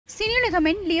Cineulagam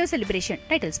Leo celebration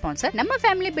title sponsor நம்ம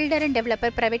family builder and developer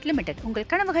private limited உங்கள்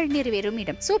கனவுகள் நிறைவேறும்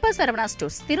இடம் சூப்பர் சரவணா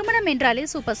ஸ்டோர்ஸ் திருமணம் என்றாலே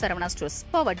super Saravana stores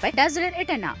powered by Dazller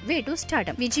way to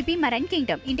stardom VGP Marine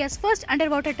Kingdom India's first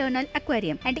underwater tunnel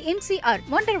aquarium and MCR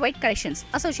Wonder White Collections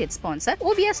associate sponsor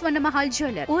OVS Vannamahal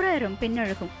Jeweler ஊரரும்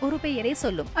பெண்ணழகும் ஒரு பெயரை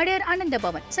சொல்லும் Adyar Ananda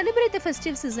Pawan celebrate the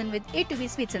festive season with A to B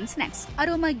sweets and snacks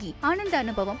aroma ghee ஆனந்த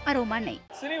அனுபவம் aroma நெய்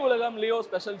Cineulagam Leo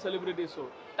special celebrity show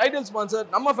title sponsor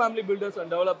நம்ம family builders and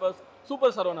developers Super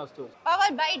Saravana Stores.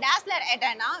 Powered by Dazller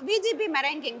VGP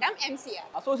Marine Kingdom MCR.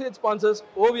 Associate sponsors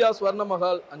OVS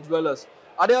Vannamahal and Jewelers.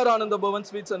 Adiyar Ananda Bhavan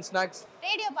Sweets and Snacks.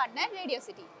 Radio partner Radio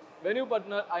City. Venue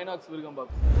partner Inox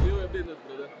Injambakkam. Leo எப்படி இருந்தது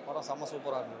brother? படம் செம்ம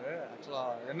சூப்பரா இருந்தது. ஆக்சுவலா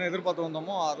என்ன எதிர்பார்த்து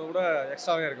வந்தோமோ அதை விட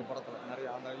எக்ஸ்ட்ராவே இருக்கு படத்துல. நிறைய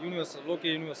அந்த யூனிவர்ஸ் லோக்கி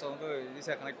யூனிவர்ஸை வந்து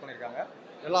ஈஸியா கனெக்ட் பண்ணிருக்காங்க.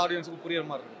 எல்லா ஆடியன்ஸுக்கும் புரியுற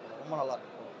மாதிரி இருக்கு. ரொம்ப நல்லா இருக்கு.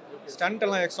 ஸ்டண்ட்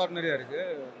எல்லாம் எக்ஸ்ட்ராடினரியா இருக்கு.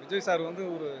 விஜய் சார் வந்து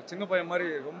ஒரு சின்ன பையன் மாதிரி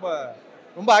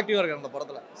ரொம்ப ஆக்டிவா இருக்காரு அந்த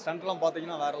படத்துல. ஸ்டண்ட்லாம்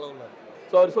பாத்தீங்கன்னா வேற லெவல்ல இருக்கு.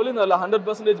 ஸோ அவர் சொல்லியிருந்தார்ல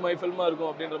 100% மை ஃபில்மா இருக்கும்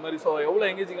அப்படின்ற மாதிரி. ஸோ எவ்வளோ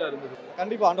எங்கேஜிங்காக இருந்தது?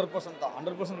 கண்டிப்பா 100% தான்.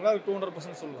 100%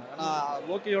 200% சொல்லுவேன். ஏன்னா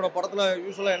லோக்கியோட படத்துல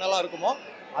யூஸ்வலா என்னெல்லாம் இருக்குமோ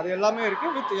அது எல்லாமே இருக்கு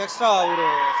வித் எக்ஸ்ட்ரா ஒரு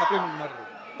சப்ளிமெண்ட் மாதிரி இருக்கு.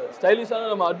 ஸ்டைலிஷான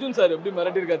நம்ம அர்ஜுன் சார் எப்படி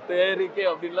மிரட்டிருக்காரு தேரிக்கே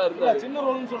அப்படின்லாம் இருந்தாரு. சின்ன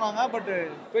ரோல்னு சொன்னாங்க, பட்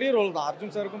பெரிய ரோல் தான்.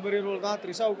 அர்ஜுன் சாருக்கும் பெரிய ரோல் தான்,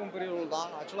 த்ரிஷாவுக்கும் பெரிய ரோல் தான்.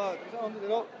 ஆக்சுவலா த்ரிஷா வந்து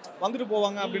ஏதோ வந்துட்டு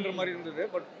போவாங்க அப்படின்ற மாதிரி இருந்தது,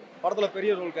 பட் படத்துல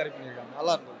பெரிய ரோல் கேரி பண்ணியிருக்காங்க.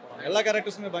 நல்லா இருந்தது. எல்லா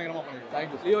கேரக்டர்ஸுமே பயங்கரமா பண்ணியிருக்காங்க.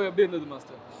 தேங்க்யூ. லியோ எப்படி இருந்தது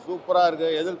மாஸ்டர்? சூப்பராக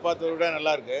இருக்குது. எதிர்பார்த்ததை விட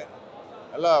நல்லா இருக்குது.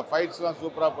 எல்லா ஃபைட்ஸ்லாம்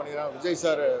சூப்பராக பண்ணிடுறாங்க. விஜய்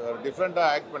சார் டிஃப்ரெண்ட்டாக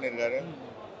ஆக்ட் பண்ணியிருக்காரு.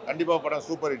 கண்டிப்பாக படம்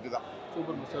சூப்பர் ஹிட் தான்.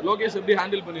 Super master. லோகேஷ் எப்படி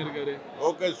ஹேண்டில் பண்ணியிருக்காரு?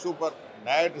 லோகேஷ் சூப்பர்.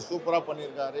 டயட் சூப்பராக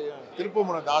பண்ணியிருக்காரு. திருப்பு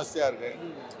முனை ஜாஸ்தியாக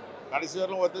இருக்குது. கடைசி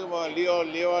வரலும் ஒருத்தர்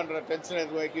லியோன்ற டென்ஷன்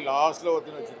எதுவாக்கி லாஸ்ட்டில்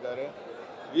ஒருத்தர் வச்சுருக்காரு.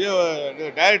 லியோ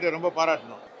டயட் ரொம்ப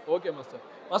பாராட்டணும். Okay master.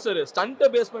 மாஸ்டர், ஸ்டண்ட்டை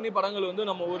பேஸ் பண்ணி படங்கள் வந்து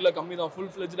நம்ம ஊரில் கம்மி தான், ஃபுல்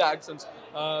ஃப்ளெஜ்டு ஆக்ஷன்ஸ்.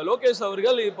 லோகேஷ்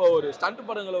அவர்கள் இப்போ ஒரு ஸ்டண்ட்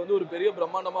படங்களை வந்து ஒரு பெரிய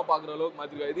பிரம்மாண்டமாக பார்க்குற அளவுக்கு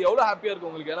மாற்றிருக்காரு. இது எவ்வளோ ஹாப்பியாக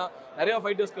இருக்கும் உங்களுக்கு? ஏன்னா நிறையா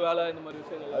ஃபைட்டர்ஸ்க்கு வேலை இந்த மாதிரி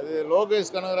விஷயங்கள். அது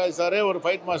லோகேஷ் கனகராஜ் சாரே ஒரு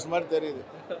ஃபைட் மாஸ்டர் மாதிரி தெரியுது.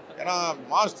 ஏன்னா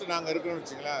மாஸ்டர் நாங்கள் இருக்கணும்னு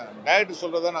வச்சுங்களேன், டயட்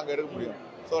சொல்கிறத நாங்கள் எடுக்க முடியும்.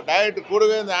 ஸோ டயட்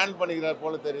கூடவே இந்த ஹேண்டில் பண்ணிக்கிறார்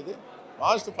போல தெரியுது.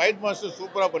 மாஸ்டர் ஃபைட் மாஸ்டர்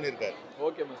சூப்பராக பண்ணியிருக்காரு.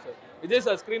 Okay master. Vijay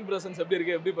sir screen presence எப்படி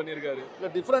இருக்கு, எப்படி பண்ணியிருக்காரு? இல்லை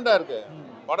டிஃப்ரெண்ட்டாக இருக்குது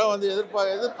படம். வந்து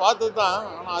எதிர்பார்த்தது தான்,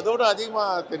 ஆனால் அதோட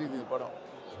அதிகமாக தெரியுது படம்.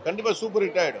 கண்டிப்பாக சூப்பர்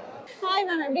ஹிட் ஆகிடும். ஹாய்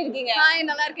மேம், எப்படி இருக்கீங்க? ஹாய்,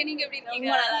 நல்லா இருக்கேன். நீங்க எப்படி இருக்கீங்க?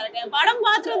 ரொம்ப நல்லா இருக்கேன். படம்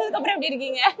பார்த்ததுக்கு அப்புறம் எப்படி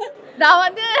இருக்கீங்க? நான்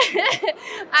வந்து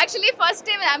actually first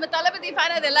time I am Thalapathy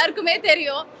fan, அது எல்லாருக்குமே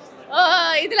தெரியும்.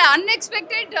 இதுல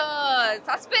அன்எக்ஸ்பெக்டட்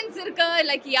சஸ்பென்ஸ் இருக்கு.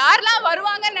 லைக் யாரெல்லாம்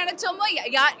வருவாங்கன்னு நினைச்சோமோ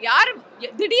யார்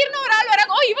திடீர்னு ஒரு ஆள்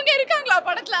வராங்க, ஓ இவங்க இருக்காங்களா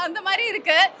படத்துல, அந்த மாதிரி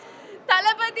இருக்கு.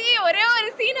 தளபதி ஒரே ஒரு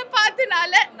சீனை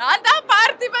பார்த்துனால நான் தான்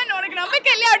பார்த்திபன் உனக்கு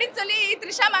நம்பிக்கை இல்லையா அப்படின்னு சொல்லி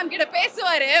த்ரிஷா மேம் கிட்ட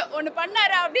பேசுவாரு. ஒன்று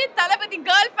பண்ணாரு, அப்படியே தளபதி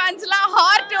கேர்ள் ஃபேன்ஸ்லாம்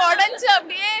ஹார்ட் உடஞ்சு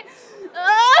அப்படியே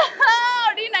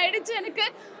அப்படின்னு ஆயிடுச்சு எனக்கு.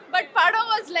 பட் படம்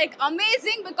வாஸ் லைக்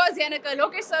அமேசிங் பிகாஸ் எனக்கு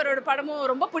லோகேஷ் சாரோட படமும்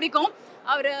ரொம்ப பிடிக்கும்.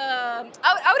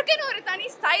 அவருக்குன்னு ஒரு தனி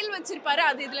ஸ்டைல் வச்சிருப்பாரு,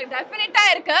 அது இதுல டெஃபினட்டா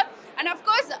இருக்கு. அண்ட்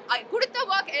அஃப்கோர்ஸ் கொடுத்த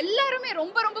ஒர்க் எல்லாருமே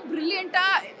ரொம்ப பிரில்லியண்டா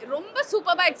ரொம்ப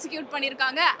சூப்பரா எக்ஸிக்யூட்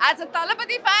பண்ணியிருக்காங்க. As a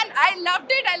Thalapathy fan I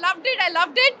loved it.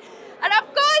 And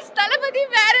of course தளபதி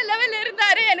வேற லெவல்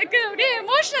இருந்தாரு. எனக்கு அப்படியே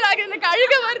எமோஷனல் ஆகுது, எனக்கு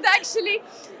அழுக வருது. Actually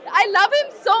I love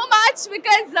him so much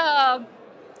because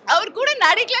அவர் கூட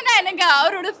நடிக்கலன்னா எனக்கு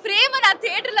அவரோட ஃப்ரேமை நான்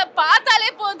தியேட்டர்ல பார்த்தாலே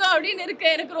போதும் அப்படின்னு இருக்கு.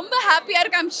 எனக்கு ரொம்ப ஹாப்பியா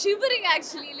இருக்கு. I'm shivering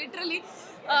actually, literally.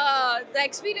 The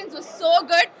experience was so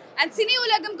good. And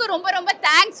சினிஉலகம்க்கு ரொம்ப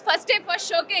தேங்க்ஸ். ஃபர்ஸ்ட் டே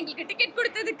ஃபர்ஸ்ட் ஷோக்கு எங்களுக்கு டிக்கெட்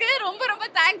கொடுத்ததுக்கு ரொம்ப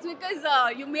thanks because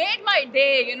you made my day.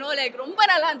 You know like ரொம்ப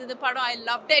நல்லா இருந்தது படம். ஐ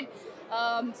லவ்ட் இட்.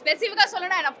 ஸ்பெசிஃபிக்காக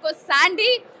சொல்லணும், அண்ட் அஃப்கோர்ஸ்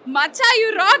சாண்டி மச்சா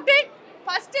யூ ராக்ட் இட்.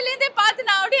 ஃபர்ஸ்ட்லேருந்தே பார்த்து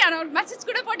நான் அப்படியே ஒரு மெசேஜ்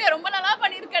கூட போட்டேன், ரொம்ப நல்லா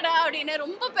பண்ணியிருக்கடா அப்படின்னு.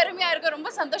 ரொம்ப பெருமையாக இருக்கு, ரொம்ப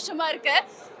சந்தோஷமா இருக்கு.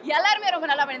 எல்லாருமே ரொம்ப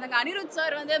நல்லா பண்ணியிருந்தாங்க. அனிருத்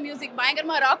சார் வந்து மியூசிக்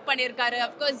பயங்கரமா ராக் பண்ணியிருக்காரு.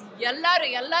 அஃப்கோர்ஸ்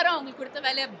எல்லாரும் அவங்களுக்கு கொடுத்த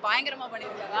வேலையை பயங்கரமா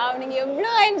பண்ணியிருக்காங்க. நீங்க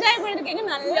எவ்வளோ என்ஜாய் பண்ணிருக்கீங்க,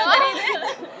 நல்லா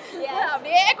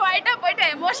அப்படியே குவாய்ட்டா போயிட்டு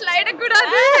எமோஷனல்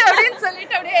ஆயிடக்கூடாது அப்படின்னு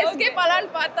சொல்லிட்டு அப்படியே எஸ்கேப்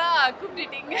ஆலான்னு பார்த்தா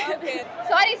கூப்பிட்டுட்டீங்க.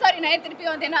 சாரி நான்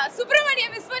திருப்பி வந்தேன்னா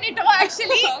சுப்பிரமணியம் மிஸ் பண்ணிட்டோம்.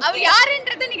 ஆக்சுவலி அவர்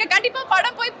யாருன்றது நீங்க கண்டிப்பா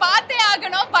படம் போய் பார்த்தே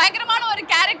ஆகணும். பயங்கரமான ஒரு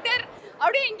கேரக்டர்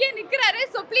அப்படியே இங்கே நிக்கிறாரு.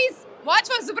 So please watch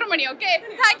for Subramaniam. Okay,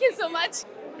 thank you so much.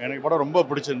 எனக்கு படம் ரொம்ப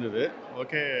பிடிச்சிருந்தது.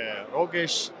 ஓகே,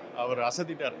 லோகேஷ் அவர்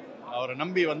அசத்திட்டார். அவரை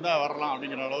நம்பி வந்தால் வரலாம்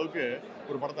அப்படிங்கிற அளவுக்கு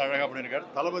ஒரு படத்தை அழகாக பண்ணியிருக்காரு.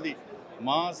 தளபதி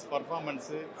மாஸ்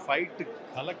பர்ஃபார்மன்ஸு, ஃபைட்டு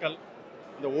கலக்கல்.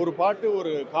 இந்த ஒரு பாட்டு,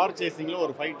 ஒரு கார் சேசிங்கில்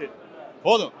ஒரு ஃபைட்டு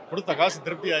போதும், கொடுத்த காசு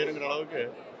திருப்தி ஆயிருங்கிற அளவுக்கு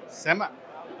செம.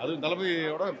 அதுவும்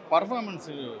தளபதியோட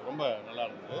பர்ஃபார்மன்ஸு ரொம்ப நல்லா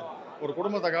இருந்தது. ஒரு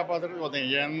குடும்பத்தை காப்பாற்றுறது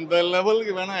ஒருத்தன் எந்த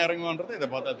லெவலுக்கு வேணால் இறங்குவான்றது இதை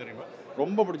பார்த்தா தெரியும்.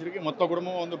 ரொம்ப பிடிச்சிருக்கு. மொத்த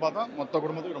குடும்பமும் வந்து பார்த்தா மொத்த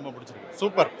குடும்பத்துக்கு ரொம்ப பிடிச்சிருக்கு.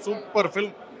 Super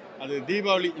film. அது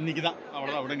தீபாவளி இன்னைக்கு தான்,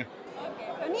 அவ்வளோதான், விடுங்க.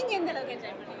 நீங்க எந்த அளவுக்கு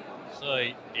என்ஜாய் பண்ணீங்க? ஸோ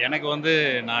எனக்கு வந்து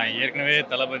நான் ஏற்கனவே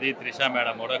தளபதி த்ரிஷா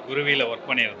மேடமோட குருவியில் ஒர்க்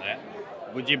பண்ணியிருந்தேன்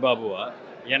புஜி பாபுவா.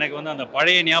 எனக்கு வந்து அந்த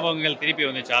பழைய ஞாபகங்கள் திருப்பி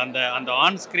வந்துச்சு. அந்த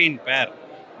ஆன் ஸ்க்ரீன் பேர்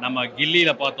நம்ம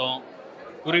கில்லியில் பார்த்தோம்,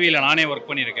 குருவியில் நானே ஒர்க்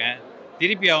பண்ணியிருக்கேன்.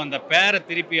 திருப்பி அந்த பேரை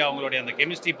திருப்பி அவங்களுடைய அந்த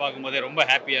கெமிஸ்ட்ரி பார்க்கும்போதே ரொம்ப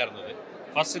ஹாப்பியாக இருந்தது.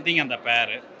 ஃபஸ்ட்டு திங் அந்த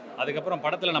பேரு. அதுக்கப்புறம்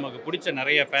படத்தில் நமக்கு பிடிச்ச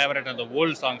நிறைய ஃபேவரட் அந்த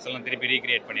ஓல்டு சாங்ஸ் எல்லாம் திருப்பி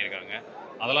ரீக்ரியேட் பண்ணியிருக்காங்க.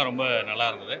 அதெல்லாம் ரொம்ப நல்லா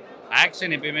இருந்தது.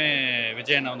 ஆக்ஷன் எப்பயுமே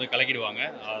விஜயனை வந்து கலக்கிடுவாங்க,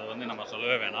 அது வந்து நம்ம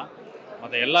சொல்லவே வேணாம்.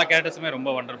 மற்ற எல்லா கேரக்டர்ஸுமே ரொம்ப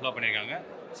வண்டர்ஃபுல்லாக பண்ணியிருக்காங்க.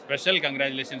 Special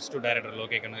congratulations to director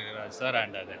Lokesh Kanagaraj sir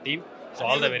and the team. So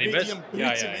all the very best.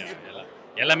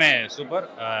 எல்லாமே சூப்பர்.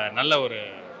 நல்ல ஒரு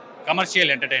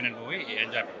கமர்ஷியல் என்டர்டெயின்மெண்ட் மூவி,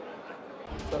 என்ஜாய்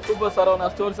பண்ணுவோம். Super Saravana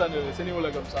stores and cine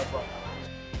உலகம் சார்பா.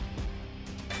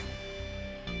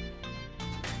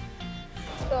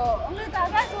 ஸோ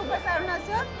உங்களுக்காக super Saravana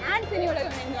stores and cine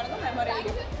உலகம் வழங்கும் மெமரி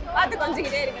பார்த்து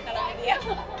கொஞ்சிக்கிட்டே இருக்க தளபதியா.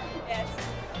 S.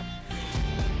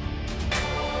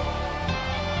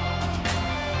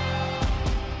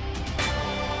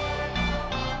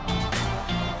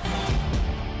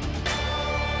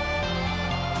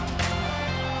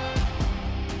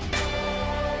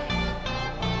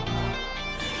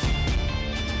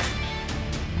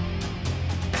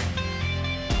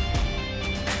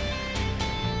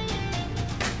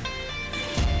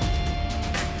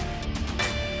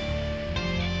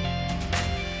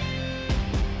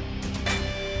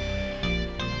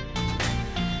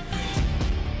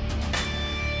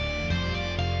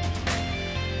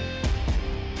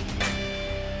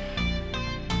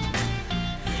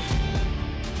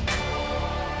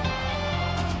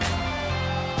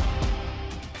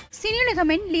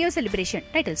 Cineulagam Leo Celebration.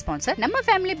 Title sponsor நம்ம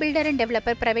family filter and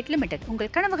developer private limited. உங்கள்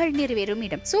கனவுகள் நிறைவேறும்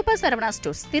இடம் சூப்பர் சரவணா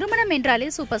ஸ்டோர்ஸ். திருமணம் என்றாலே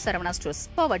super Saravana stores.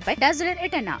 Powered by Dazller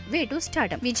Cosmetics. Way to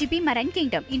Stardom. VGP Marine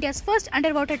Kingdom, India's first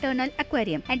underwater tunnel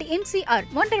aquarium, and MCR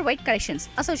Wonder White Collections.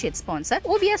 Associate sponsor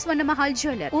OBS Vannamahal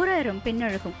Jeweler. ஓராயிரம்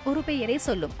பெண்ணழகும் ஒரு பெயரை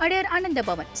சொல்லும் Adyar Ananda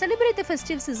Pawan. Celebrate the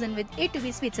festive season with A to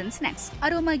B sweets and snacks.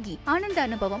 Aroma Ghee. ஆனந்த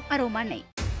அனுபவம் aroma நெய்.